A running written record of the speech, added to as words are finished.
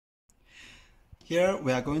Here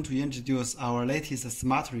we are going to introduce our latest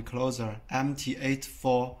smart recloser,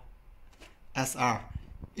 MT84SR.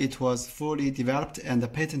 It was fully developed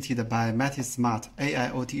and patented by Matty Smart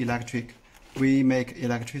AIoT Electric. We make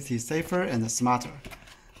electricity safer and smarter.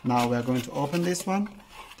 Now we are going to open this one.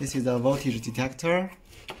 This is a voltage detector.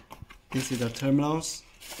 This is the terminals.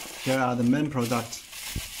 Here are the main products.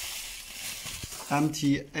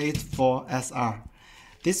 MT84SR.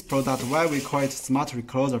 This product, why we call it smart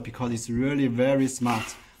recloser, because it's really very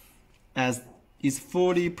smart, as it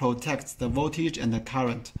fully protects the voltage and the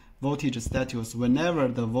current voltage status. Whenever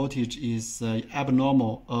the voltage is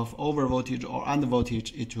abnormal of over voltage or under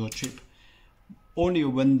voltage, it will trip. Only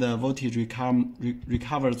when the voltage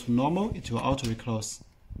recovers to normal, it will auto reclose.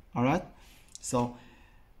 Alright, so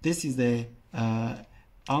this is the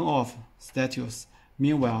on-off status.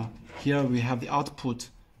 Meanwhile, here we have the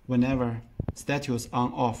output whenever status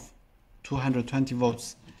on off, 220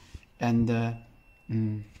 volts, and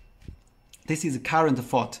this is current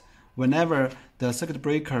fault. Whenever the circuit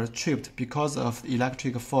breaker tripped because of the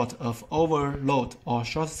electric fault of overload or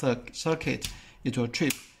short circuit, it will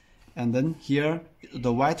trip, and then here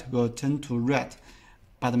the white will turn to red.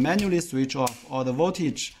 But manually switch off or the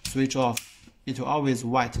voltage switch off, it will always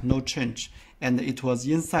white, no change, and it was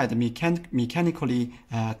inside mechanically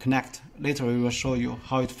connect. Later we will show you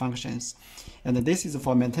how it functions. And this is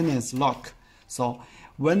for maintenance lock. So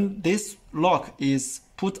when this lock is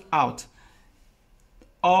put out,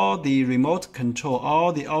 all the remote control,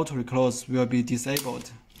 all the auto reclose will be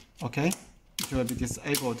disabled. Okay, it will be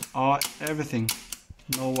disabled, or everything,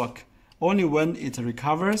 no work. Only when it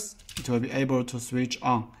recovers, it will be able to switch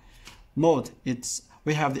on. Mode,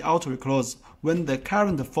 we have the auto reclose when the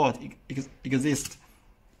current fault exists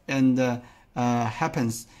and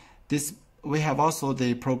happens. This we have also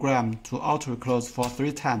the program to auto reclose for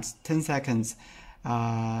 3 times, 10 seconds,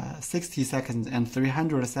 60 seconds, and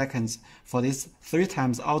 300 seconds for this 3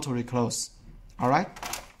 times auto reclose. All right.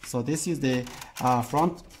 So this is the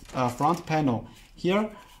front panel. Here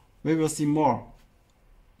we will see more.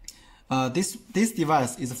 This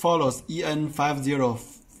device follows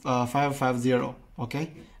EN50550.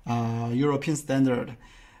 Okay, European standard.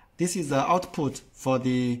 This is the output for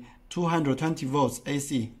the 220 volts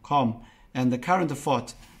AC COM and the current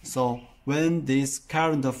fault. So when this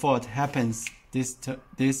current fault happens, this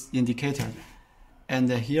indicator, and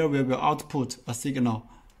here we will output a signal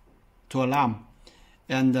to alarm.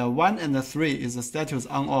 And 1 and 3 is the status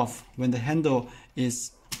on off. When the handle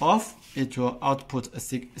is off, it will output a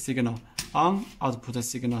signal. On, output a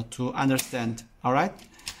signal to understand. All right.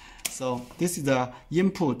 So this is the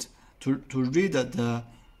input to read the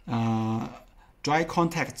dry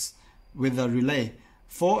contacts with the relay.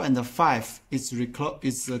 4 and 5 is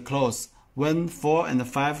close. When 4 and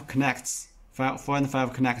 5 connects,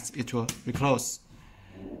 it will reclose.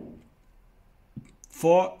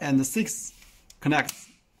 4 and 6 connects,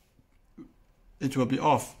 it will be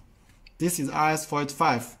off. This is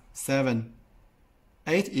RS485, 7.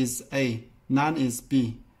 8 is A, 9 is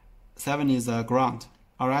B, 7 is ground.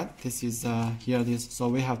 All right, this is here. So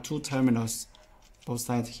we have 2 terminals, both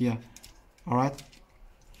sides here. All right,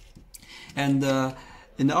 and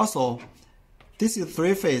also this is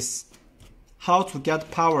 3-phase. How to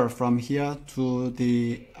get power from here to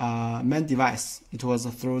the main device? It was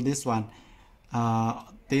through this one.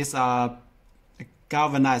 These are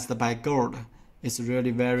galvanized by gold. It's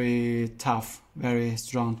really very tough, very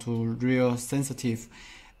strong, to real sensitive.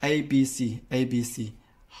 ABC.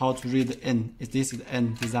 How to read the N? This is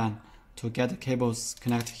N design to get the cables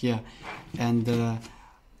connect here, and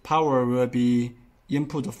power will be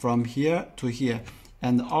input from here to here,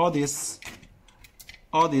 and all this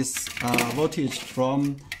voltage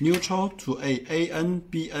from neutral to AN,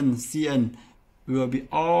 BN, CN will be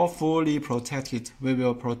all fully protected. We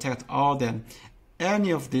will protect all them.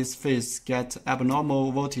 Any of these phase get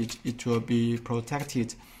abnormal voltage, it will be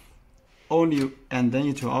protected only, and then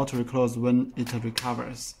it will auto reclose when it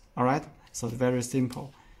recovers. All right, so very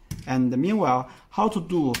simple. And meanwhile, how to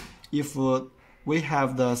do if we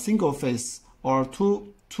have the single phase or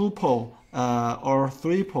two pole or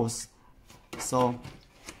 3 poles? So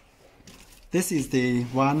this is the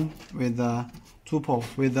one with the 2 pole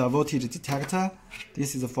with the voltage detector.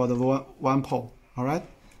 This is for the 1 pole. All right,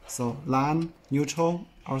 so line, neutral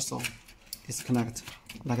also is connected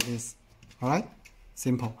like this. All right,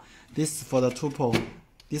 simple. This is for the 2 pole.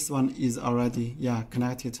 This one is already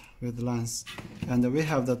connected with the lines, and we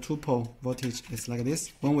have the 2 pole voltage is like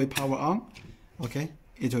this. When we power on, okay,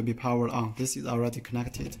 it will be powered on. This is already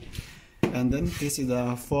connected, and then this is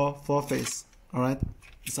the 4 phase. All right,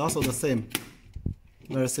 it's also the same,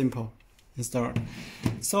 very simple installed.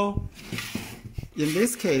 So in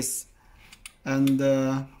this case, and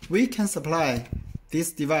we can supply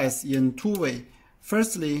this device in two ways.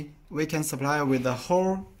 Firstly, we can supply with the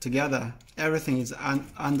whole together. Everything is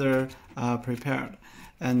under prepared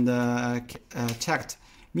and checked.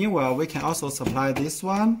 Meanwhile, we can also supply this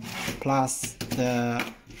one plus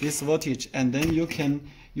this voltage, and then you can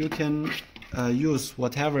use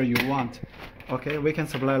whatever you want. Okay, we can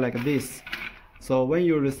supply like this. So when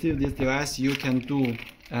you receive this device, you can do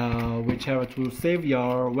whichever to save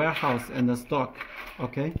your warehouse and the stock.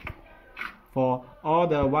 Okay, for all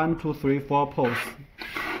the 1, 2, 3, 4 poles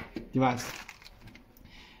device.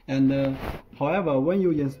 And however, when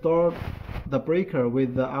you install the breaker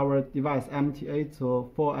with our device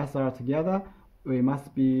MT84SR together, we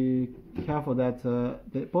must be careful that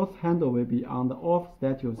both handle will be on the off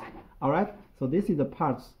status. Alright, so this is the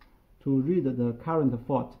parts to read the current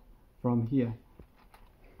fault from here.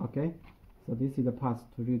 Okay, so this is the parts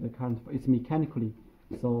to read the current. It's mechanically,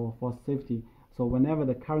 so for safety. So whenever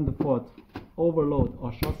the current fault, overload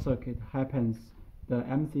or short circuit happens, the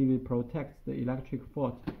MCB protects the electric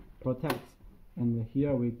fault, protects, and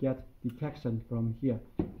here we get detection from here,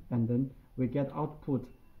 and then we get output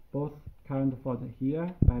both current fault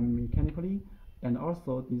here by mechanically, and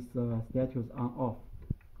also this status on off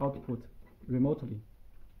output remotely.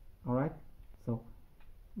 Alright, so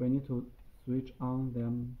we need to switch on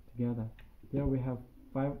them together. Here we have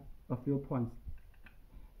a few points.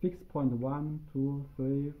 Fixed point 1, 2,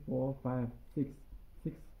 3, 4, 5, 6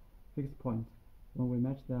 fixed points. When we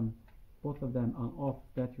match them, both of them on off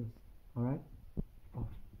status. Alright, off.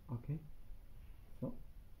 Okay, so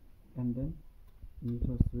and then you need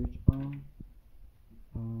to switch on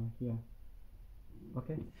here.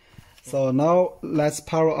 Okay, so now let's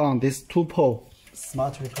power on this 2-pole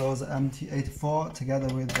smart Recloser MT84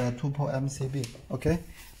 together with the 2-pole MCB. Okay,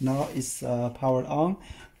 now it's powered on.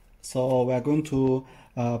 So we're going to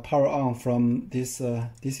power on from this.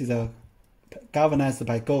 This is a galvanized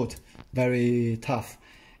by gold, very tough,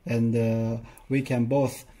 and we can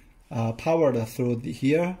both power through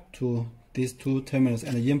here to these two terminals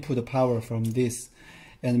and input power from this.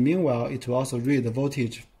 And meanwhile, it will also read the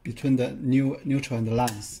voltage between the neutral and the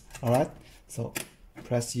lines. All right, so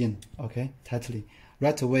press in, okay, tightly.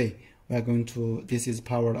 Right away, we are going to. This is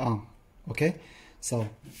powered on. Okay, so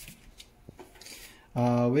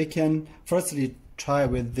we can firstly try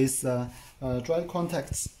with this dry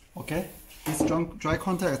contacts. Okay, this dry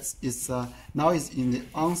contacts is now is in the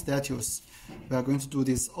on status. We are going to do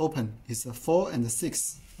this open. It's 4 and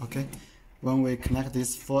 6. Okay, when we connect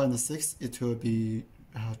this 4 and 6, it will be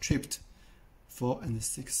tripped. 4 and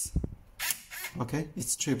 6. Okay,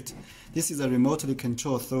 it's tripped. This is a remotely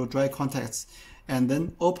controlled through dry contacts, and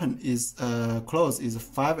then open is closed is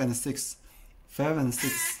 5 and 6. 5 and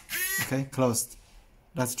 6. Okay, closed.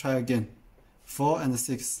 Let's try again. 4 and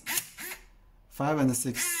 6. 5 and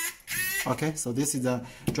 6. Okay, so this is the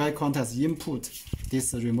dry contacts input.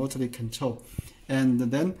 This is remotely controlled. And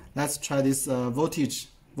then let's try this voltage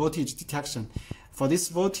detection. For this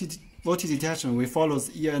voltage detection, we follow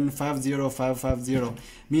EN50550.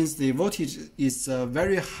 Means the voltage is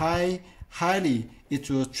very highly, it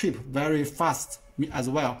will trip very fast as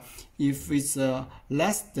well. If it's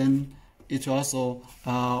less than, it also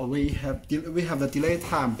we have the delay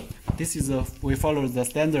time. This is we follow the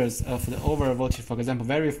standards of the over voltage. For example,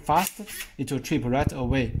 very fast, it will trip right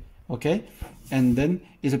away. Okay, and then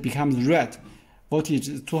it becomes red. Voltage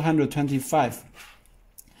is 225.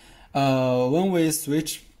 When we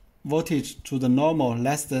switch voltage to the normal,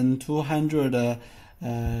 less than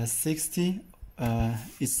 260,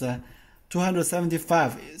 it's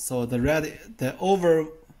 275. So the over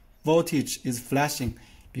voltage is flashing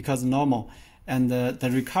because normal, and the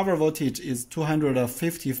recover voltage is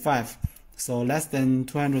 255. So less than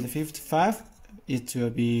 255, it will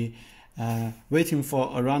be waiting for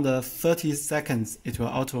around 30 seconds. It will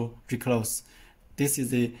auto reclose. This is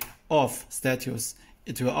the off status.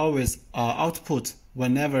 It will always output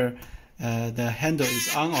whenever the handle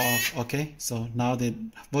is on or off. Okay, so now the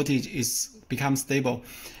voltage becomes stable.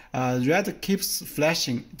 Red keeps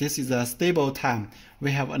flashing. This is a stable time.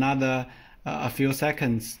 We have another a few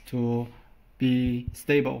seconds to be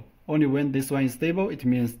stable. Only when this one is stable, it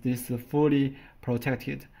means this is fully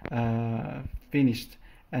protected, finished,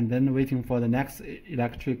 and then waiting for the next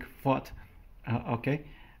electric fault. Okay,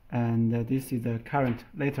 and this is the current.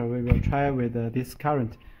 Later we will try with this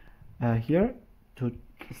current here to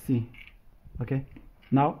see. Okay,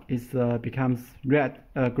 now it becomes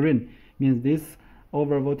green, means this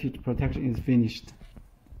over voltage protection is finished.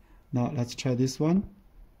 Now let's try this one.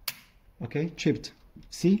 Okay, tripped.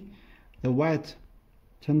 See, the white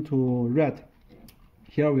turned to red.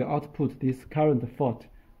 here we output this current fault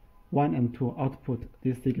 1 and 2 output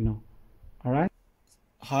this signal. All right.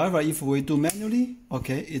 However, if we do manually,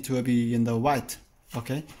 okay, it will be in the white.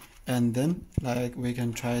 Okay, and then like we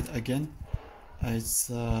can try it again.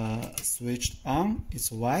 It's switched on,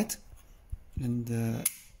 it's white, and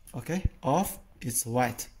okay, off, it's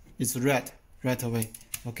white, it's red right away.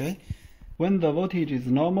 Okay, when the voltage is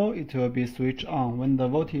normal, it will be switched on. When the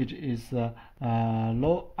voltage is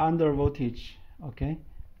low, under voltage, okay,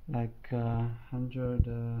 like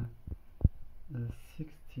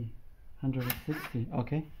 160,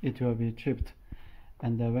 okay, it will be tripped.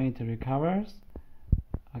 And when it recovers,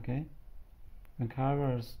 okay,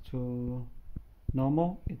 recovers to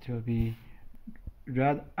normal, it will be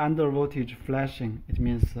red under voltage flashing. It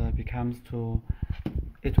means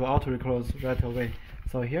it will auto reclose right away.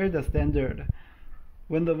 So here is the standard.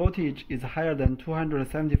 When the voltage is higher than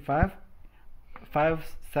 275,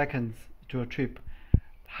 5 seconds it will trip.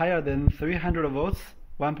 Higher than 300 volts,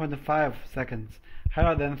 1.5 seconds.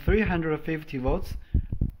 Higher than 350 volts,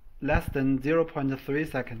 less than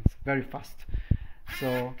 0.3 seconds. Very fast.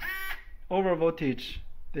 So over voltage,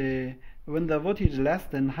 when the voltage is less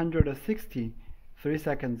than 160, 3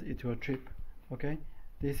 seconds it will trip. Okay,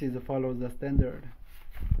 this is follows the standard.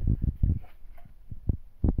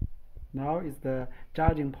 Now is the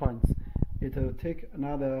charging points. It will take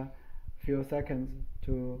another few seconds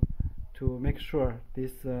to make sure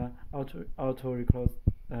this auto reclose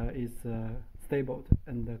is stable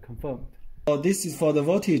and confirmed. So this is for the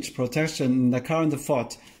voltage protection in the current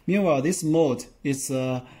fault. Meanwhile, this mode is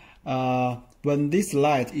when this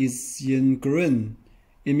light is in green,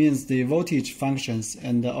 it means the voltage functions,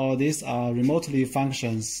 and all these are remotely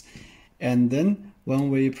functions. And then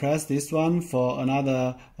when we press this one for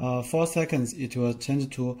another 4 seconds, it will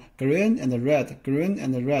change to green and red, green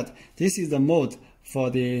and red. This is the mode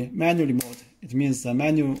for the manual mode. It means the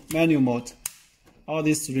manual mode. All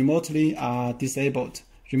these remotely are disabled.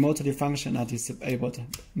 Remotely function are disabled.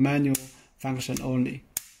 Manual function only.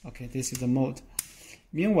 Okay, this is the mode.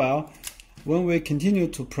 Meanwhile, when we continue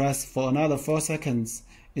to press for another 4 seconds,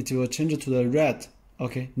 it will change to the red.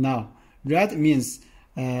 Okay, now red means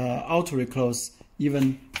auto reclose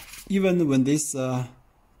even when this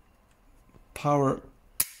power.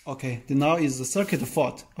 Okay, now is the circuit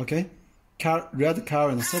fault. Okay, red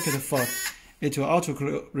current circuit fault. It will auto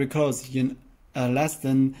reclose in less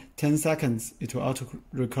than 10 seconds. It will auto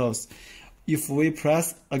reclose. If we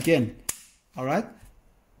press again, all right,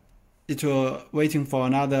 it will waiting for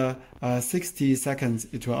another 60 seconds.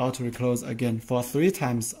 It will auto reclose again for 3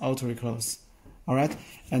 times auto reclose. All right,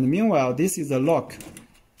 and meanwhile, this is a lock.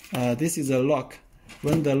 This is a lock.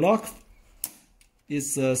 When the lock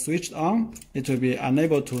is switched on, it will be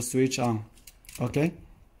unable to switch on. Okay,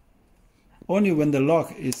 only when the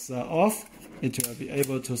lock is off, it will be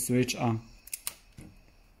able to switch on.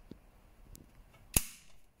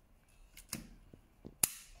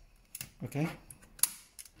 Okay,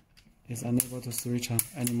 it's unable to switch on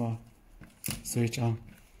anymore. Switch on.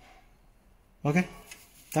 Okay,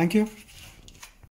 thank you.